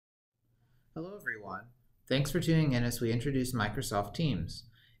Hello everyone. Thanks for tuning in as we introduce Microsoft Teams.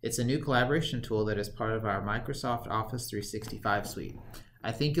 It's a new collaboration tool that is part of our Microsoft Office 365 suite.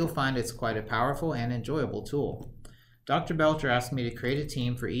 I think you'll find it's quite a powerful and enjoyable tool. Dr. Belcher asked me to create a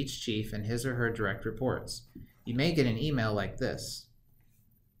team for each chief and his or her direct reports. You may get an email like this.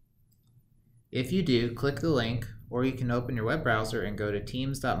 If you do, click the link, or you can open your web browser and go to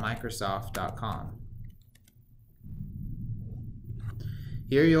teams.microsoft.com.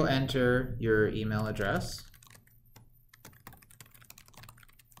 Here you'll enter your email address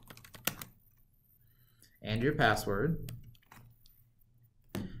and your password,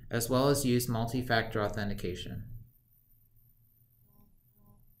 as well as use multi-factor authentication.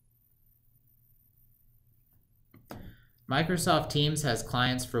 Microsoft Teams has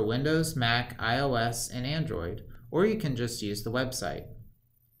clients for Windows, Mac, iOS, and Android, or you can just use the website.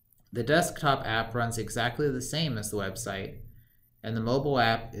 The desktop app runs exactly the same as the website, and the mobile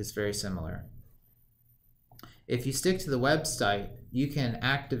app is very similar. If you stick to the website, you can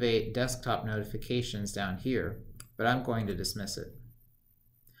activate desktop notifications down here, but I'm going to dismiss it.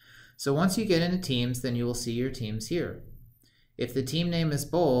 So once you get into Teams, then you will see your teams here. If the team name is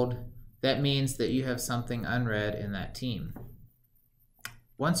bold, that means that you have something unread in that team.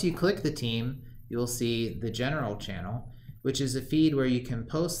 Once you click the team, you will see the general channel, which is a feed where you can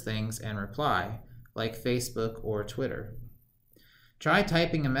post things and reply, like Facebook or Twitter. Try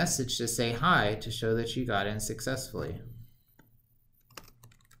typing a message to say hi to show that you got in successfully.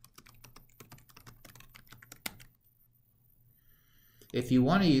 If you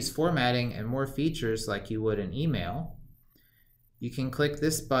want to use formatting and more features like you would in email, you can click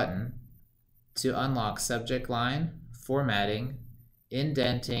this button to unlock subject line, formatting,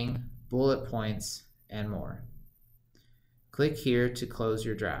 indenting, bullet points, and more. Click here to close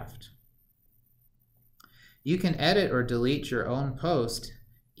your draft. You can edit or delete your own post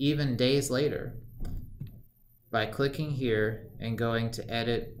even days later by clicking here and going to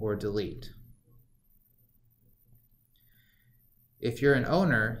edit or delete. If you're an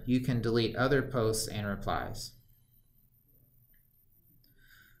owner, you can delete other posts and replies.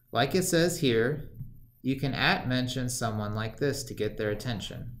 Like it says here, you can @mention someone like this to get their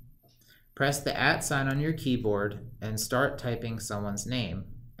attention. Press the @ sign on your keyboard and start typing someone's name,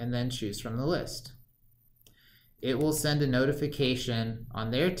 and then choose from the list. It will send a notification on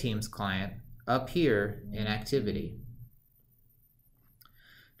their Teams client up here in Activity.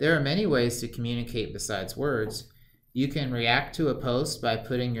 There are many ways to communicate besides words. You can react to a post by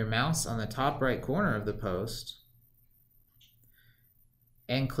putting your mouse on the top right corner of the post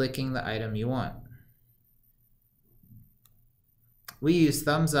and clicking the item you want. We use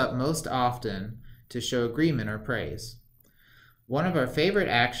thumbs up most often to show agreement or praise. One of our favorite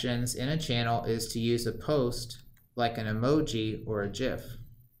actions in a channel is to use a post like an emoji or a GIF.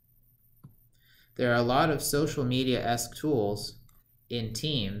 There are a lot of social media-esque tools in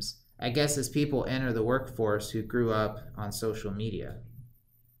Teams, I guess as people enter the workforce who grew up on social media.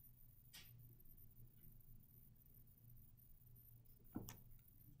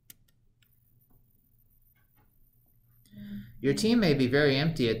 Your team may be very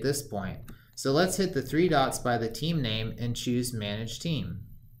empty at this point, so let's hit the 3 dots by the team name and choose Manage Team.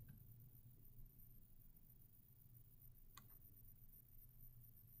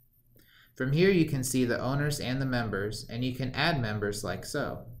 From here you can see the owners and the members, and you can add members like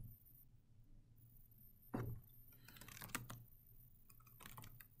so.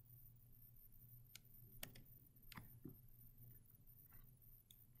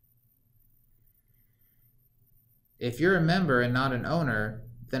 If you're a member and not an owner,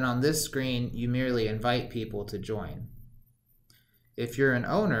 then on this screen you merely invite people to join. If you're an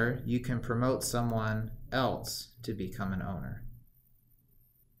owner, you can promote someone else to become an owner.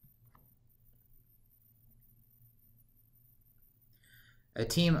 A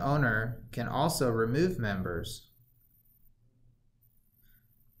team owner can also remove members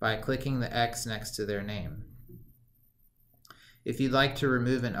by clicking the X next to their name. If you'd like to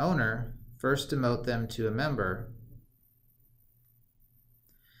remove an owner, first demote them to a member,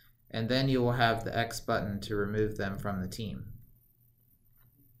 and then you will have the X button to remove them from the team.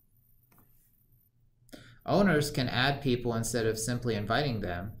 Owners can add people instead of simply inviting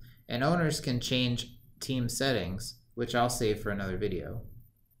them, and owners can change team settings, which I'll save for another video.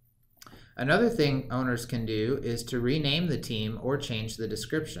 Another thing owners can do is to rename the team or change the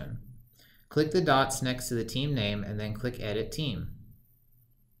description. Click the dots next to the team name and then click Edit Team.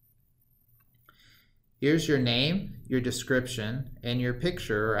 Here's your name, your description, and your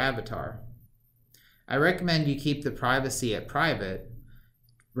picture or avatar. I recommend you keep the privacy at private.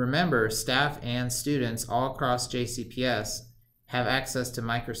 Remember, staff and students all across JCPS have access to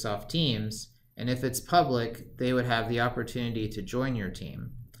Microsoft Teams, and if it's public, they would have the opportunity to join your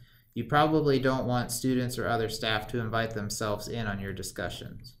team. You probably don't want students or other staff to invite themselves in on your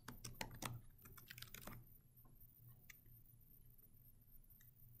discussions.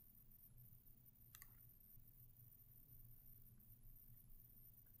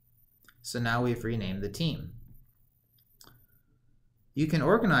 So now we've renamed the team. You can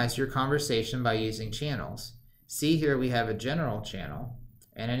organize your conversation by using channels. See here we have a general channel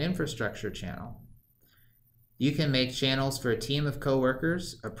and an infrastructure channel. You can make channels for a team of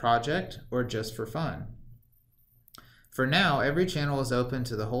coworkers, a project, or just for fun. For now, every channel is open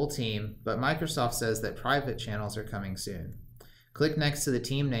to the whole team, but Microsoft says that private channels are coming soon. Click next to the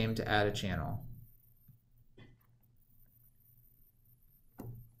team name to add a channel.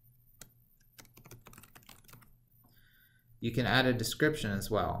 You can add a description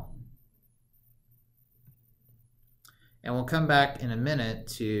as well. And we'll come back in a minute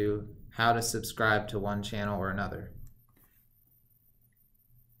to how to subscribe to one channel or another.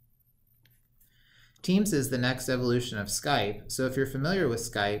 Teams is the next evolution of Skype, so if you're familiar with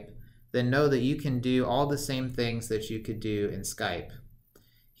Skype, then know that you can do all the same things that you could do in Skype.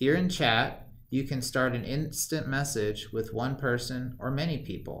 Here in chat, you can start an instant message with one person or many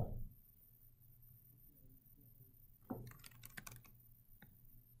people.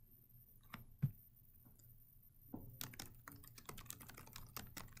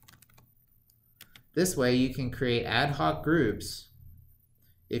 This way you can create ad hoc groups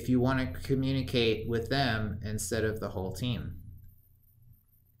if you want to communicate with them instead of the whole team.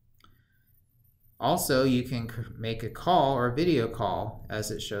 Also, you can make a call or video call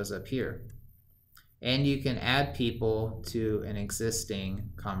as it shows up here. And you can add people to an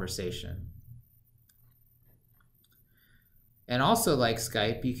existing conversation. And also, like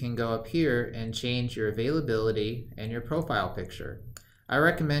Skype, you can go up here and change your availability and your profile picture. I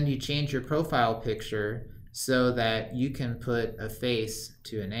recommend you change your profile picture so that you can put a face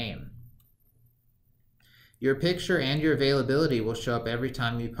to a name. Your picture and your availability will show up every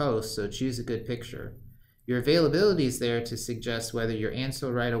time you post, so choose a good picture. Your availability is there to suggest whether you're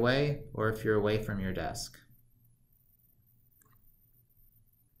answered right away or if you're away from your desk.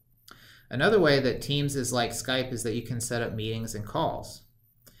 Another way that Teams is like Skype is that you can set up meetings and calls.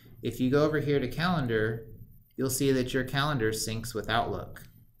 If you go over here to Calendar, you'll see that your calendar syncs with Outlook.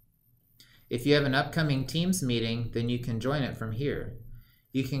 If you have an upcoming Teams meeting, then you can join it from here.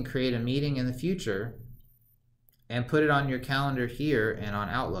 You can create a meeting in the future and put it on your calendar here and on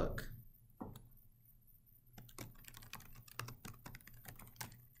Outlook.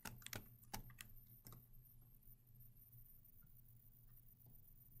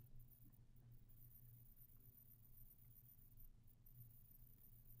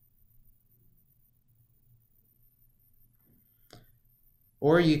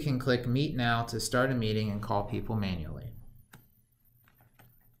 Or you can click Meet Now to start a meeting and call people manually.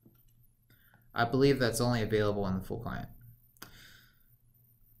 I believe that's only available in the full client.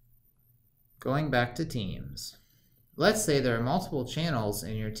 Going back to Teams. Let's say there are multiple channels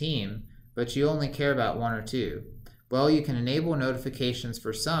in your team, but you only care about one or two. Well, you can enable notifications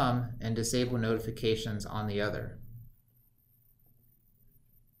for some and disable notifications on the other.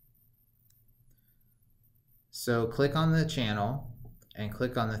 So click on the channel and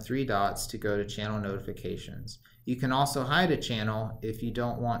click on the three dots to go to channel notifications. You can also hide a channel if you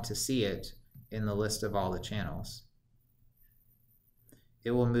don't want to see it in the list of all the channels.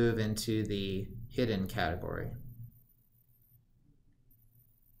 It will move into the hidden category.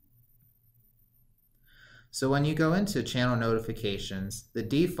 So when you go into channel notifications, the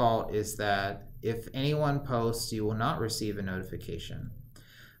default is that if anyone posts, you will not receive a notification.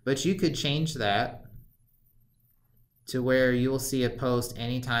 But you could change that to where you will see a post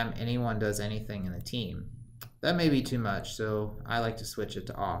anytime anyone does anything in the team. That may be too much, so I like to switch it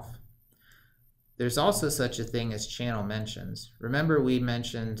to off. There's also such a thing as channel mentions. Remember we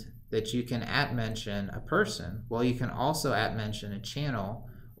mentioned that you can @mention a person. Well, you can also @mention a channel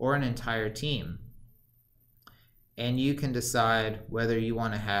or an entire team. And you can decide whether you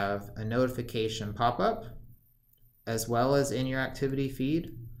want to have a notification pop up as well as in your activity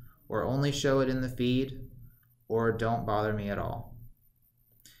feed, or only show it in the feed, or don't bother me at all.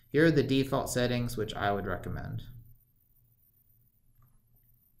 Here are the default settings which I would recommend.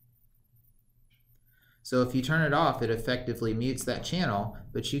 So if you turn it off, it effectively mutes that channel,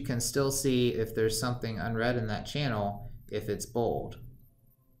 but you can still see if there's something unread in that channel if it's bold.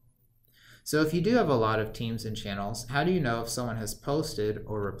 So if you do have a lot of teams and channels, how do you know if someone has posted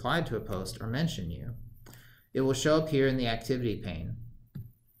or replied to a post or mentioned you? It will show up here in the activity pane.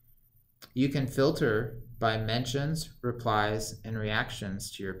 You can filter by mentions, replies, and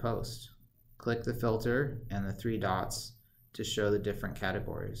reactions to your post. Click the filter and the 3 dots to show the different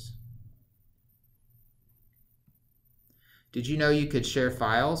categories. Did you know you could share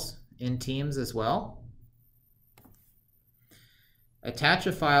files in Teams as well? Attach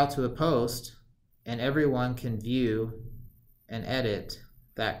a file to a post and everyone can view and edit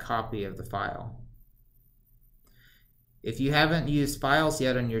that copy of the file. If you haven't used files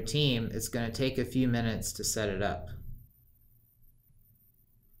yet on your team, it's going to take a few minutes to set it up.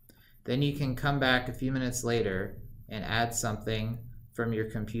 Then you can come back a few minutes later and add something from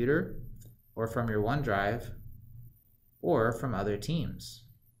your computer or from your OneDrive or from other teams.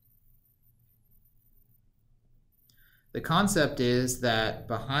 The concept is that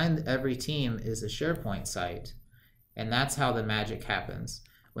behind every team is a SharePoint site, and that's how the magic happens.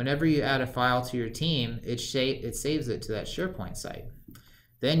 Whenever you add a file to your team, it saves it to that SharePoint site.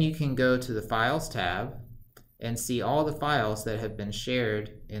 Then you can go to the Files tab and see all the files that have been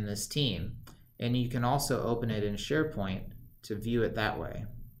shared in this team, and you can also open it in SharePoint to view it that way.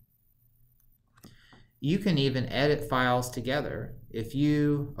 You can even edit files together. If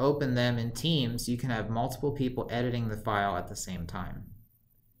you open them in Teams, you can have multiple people editing the file at the same time.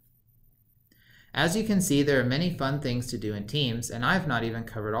 As you can see, there are many fun things to do in Teams, and I've not even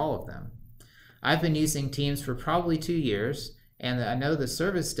covered all of them. I've been using Teams for probably 2 years, and I know the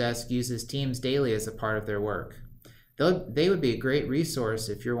service desk uses Teams daily as a part of their work. They would be a great resource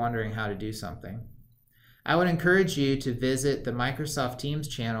if you're wondering how to do something. I would encourage you to visit the Microsoft Teams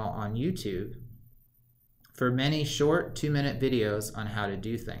channel on YouTube for many short 2-minute videos on how to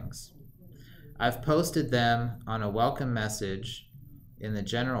do things. I've posted them on a welcome message in the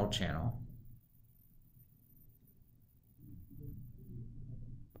general channel.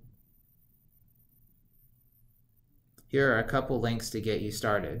 Here are a couple links to get you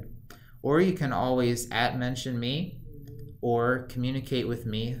started. Or you can always @mention me or communicate with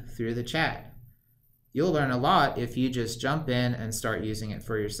me through the chat. You'll learn a lot if you just jump in and start using it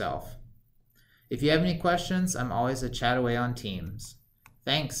for yourself. If you have any questions, I'm always a chat away on Teams.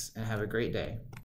 Thanks and have a great day.